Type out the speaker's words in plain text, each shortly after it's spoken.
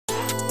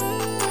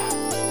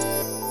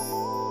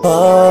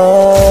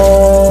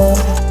Oh,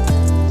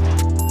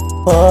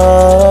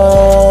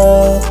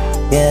 oh,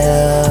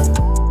 yeah,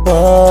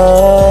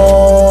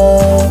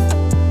 oh.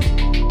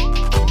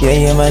 Yeah,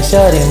 you're my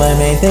shawty, my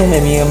main thing,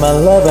 maybe you're my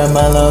lover,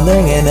 my lone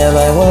thing. And if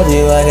I want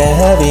you, I can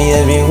have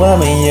you. If you want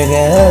me, you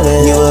can have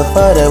it. You a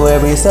part of where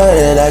we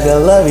started, I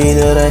could love you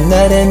through the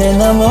night. And in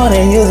the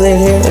morning, you'll sit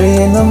here,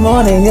 maybe in the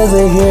morning, you'll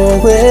sit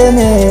here with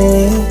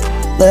me.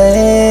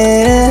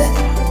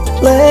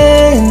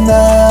 Layin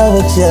up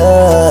with you,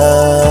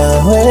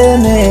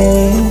 with me.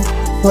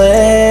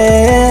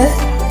 Layin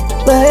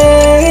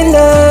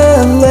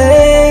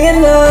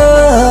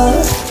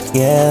up,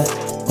 yeah.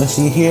 When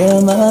she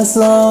hear my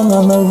song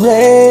on the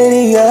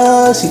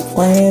radio, she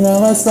playing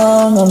on my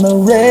song on the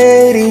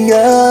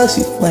radio.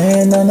 She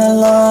playing on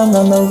along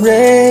on the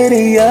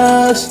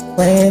radio. She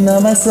playing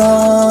on my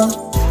song,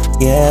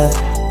 yeah.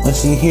 When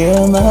she hear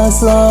my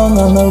song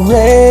on the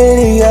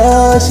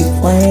radio, she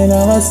playing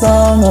on my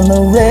song on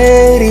the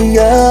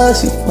radio.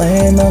 She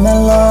playing on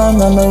along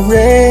on the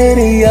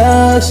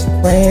radio. She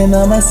playing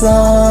on my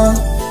song.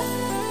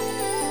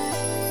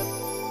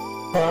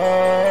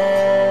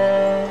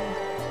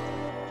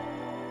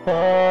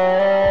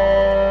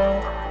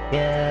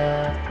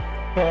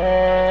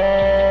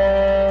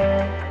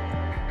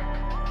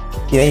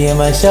 Yeah, you're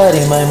my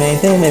shawty, my main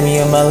thing, maybe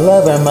you're my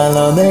lover, my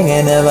lone thing.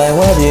 And if I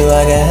want you,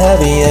 I can have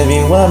you. If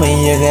you want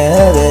me, you can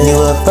have it. You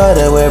a part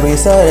of where we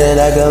started,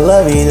 I could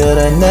love you through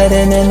the night.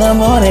 And in the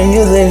morning,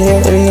 you'll sit here,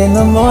 in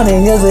the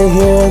morning, you'll sit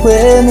here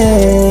with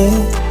me.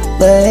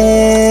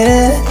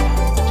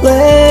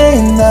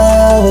 Layin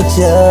up with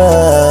you,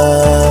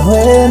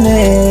 with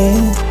me.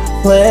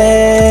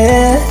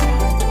 Layin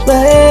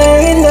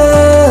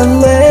up,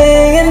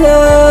 layin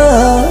up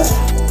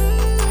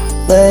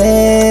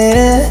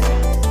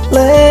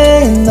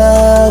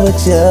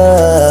with you,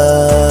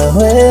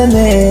 with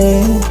me.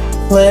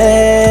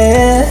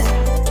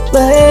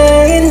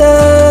 Layin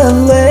up.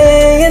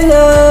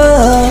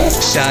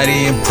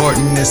 Shawty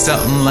important is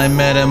something like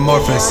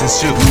metamorphosis.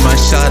 Shooting my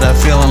shot, I'm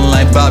feeling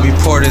like Bobby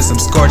Portis, I'm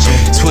scorching.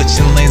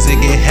 Switching lanes to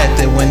get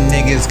hectic when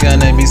niggas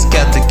gonna be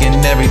skeptic.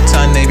 And every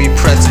time they be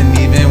pressing,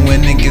 even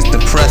when it gets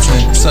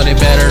depressing. So they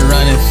better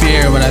run in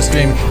fear when I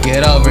scream,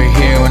 get over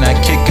here. When I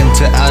kick them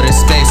to outer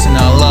space and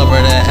all over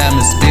the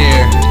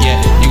atmosphere. Yeah,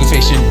 you can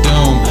face your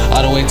doom,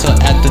 all the way till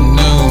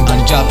afternoon.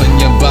 I'm dropping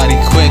your body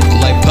quick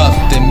like Puff,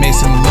 then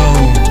Mason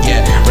Moon.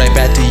 Yeah, right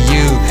back to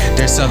you.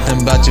 There's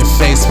something about your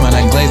face when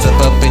I glaze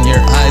up in your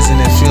eyes,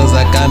 and it feels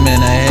like I'm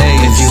in a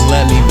haze. If you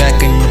let me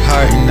back in your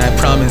heart, and I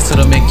promise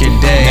it'll make your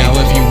day. Now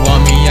if you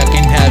want me, I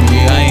can have you,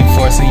 I ain't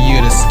forcing you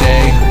to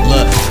stay.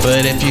 Look,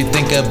 but if you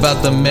think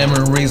about the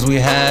memories we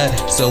had,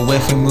 so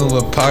if we move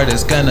apart,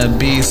 it's gonna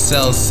be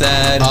so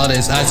sad. All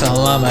this ice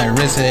all on my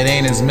wrist, it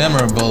ain't as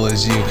memorable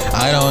as you.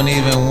 I don't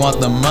even want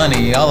the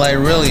money, all I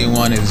really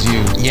want is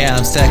you. Yeah,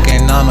 I'm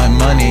stacking all my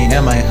money,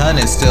 and my hunt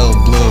is still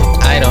blue.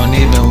 I don't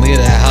even leave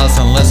the house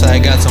unless I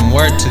got some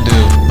work to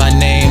do. My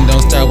name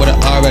don't start with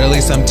an R, but at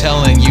least I'm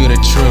telling you the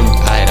truth.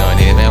 I don't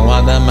even